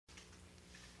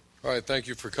All right, thank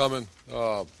you for coming.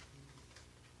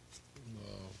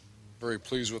 Very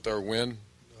pleased with our win.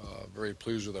 Very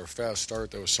pleased with our fast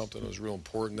start. That was something that was real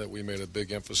important that we made a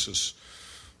big emphasis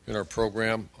in our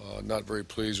program. Not very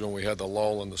pleased when we had the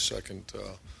lull in the second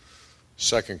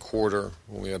quarter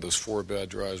when we had those 4 bad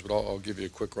drives. But I'll give you a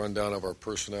quick rundown of our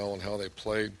personnel and how they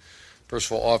played.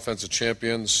 First of all, offensive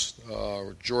champions,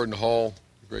 Jordan Hall,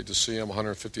 great to see him,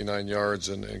 159 yards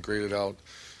and graded out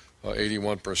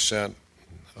 81%.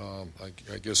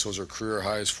 I guess those are career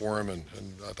highs for him, and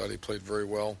I thought he played very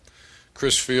well.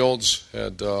 Chris Fields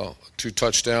had 2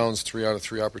 touchdowns, 3 out of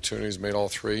 3 opportunities, made all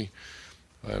 3.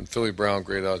 And Philly Brown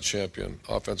graded out champion.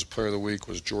 Offensive player of the week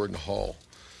was Jordan Hall.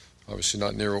 Obviously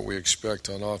not near what we expect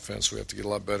on offense. We have to get a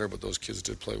lot better, but those kids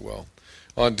did play well.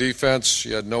 On defense,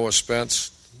 you had Noah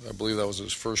Spence. I believe that was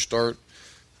his first start.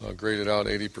 Graded out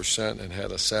 80% and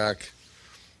had a sack.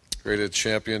 Graded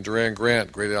champion. Duran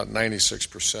Grant graded out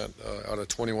 96%. Out of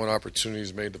 21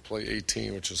 opportunities, made to play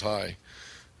 18, which is high.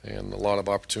 And a lot of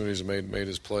opportunities made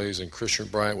his plays. And Christian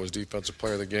Bryant was defensive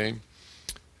player of the game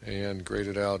and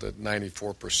graded out at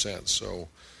 94%. So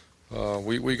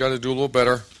we got to do a little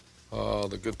better.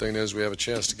 The good thing is we have a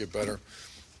chance to get better.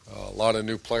 A lot of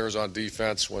new players on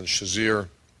defense. When Shazier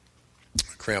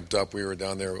cramped up, we were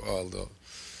down there.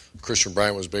 Christian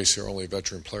Bryant was basically our only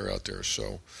veteran player out there.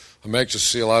 So I'm anxious to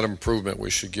see a lot of improvement. We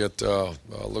should get,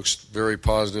 looks very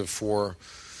positive for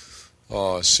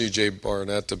C.J.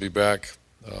 Barnett to be back.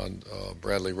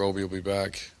 Bradley Roby will be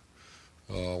back.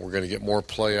 We're going to get more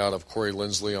play out of Corey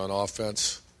Lindsley on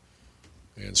offense.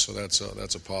 And so that's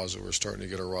a positive. We're starting to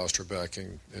get our roster back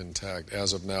intact.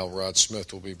 As of now, Rod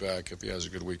Smith will be back if he has a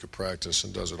good week of practice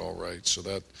and does it all right. So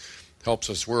that helps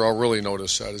us. Where I'll really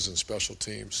notice that is in special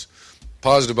teams.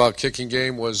 Positive about kicking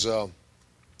game was our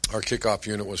kickoff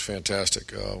unit was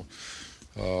fantastic.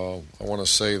 I want to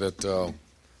say that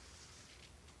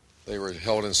they were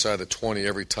held inside the 20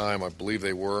 every time. I believe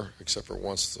they were, except for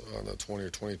once on the 20 or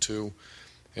 22.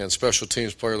 And special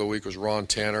teams player of the week was Ron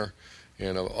Tanner.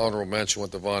 And an honorable mention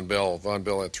went to Von Bell. Von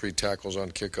Bell had 3 tackles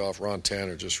on kickoff. Ron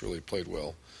Tanner just really played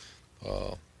well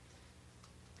on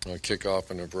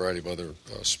kickoff and a variety of other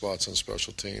spots on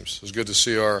special teams. It was good to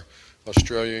see our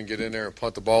Australian get in there and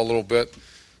punt the ball a little bit.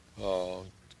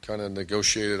 Kind of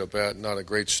negotiated not a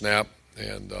great snap,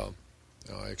 and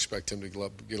I expect him to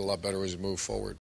get a lot better as we move forward.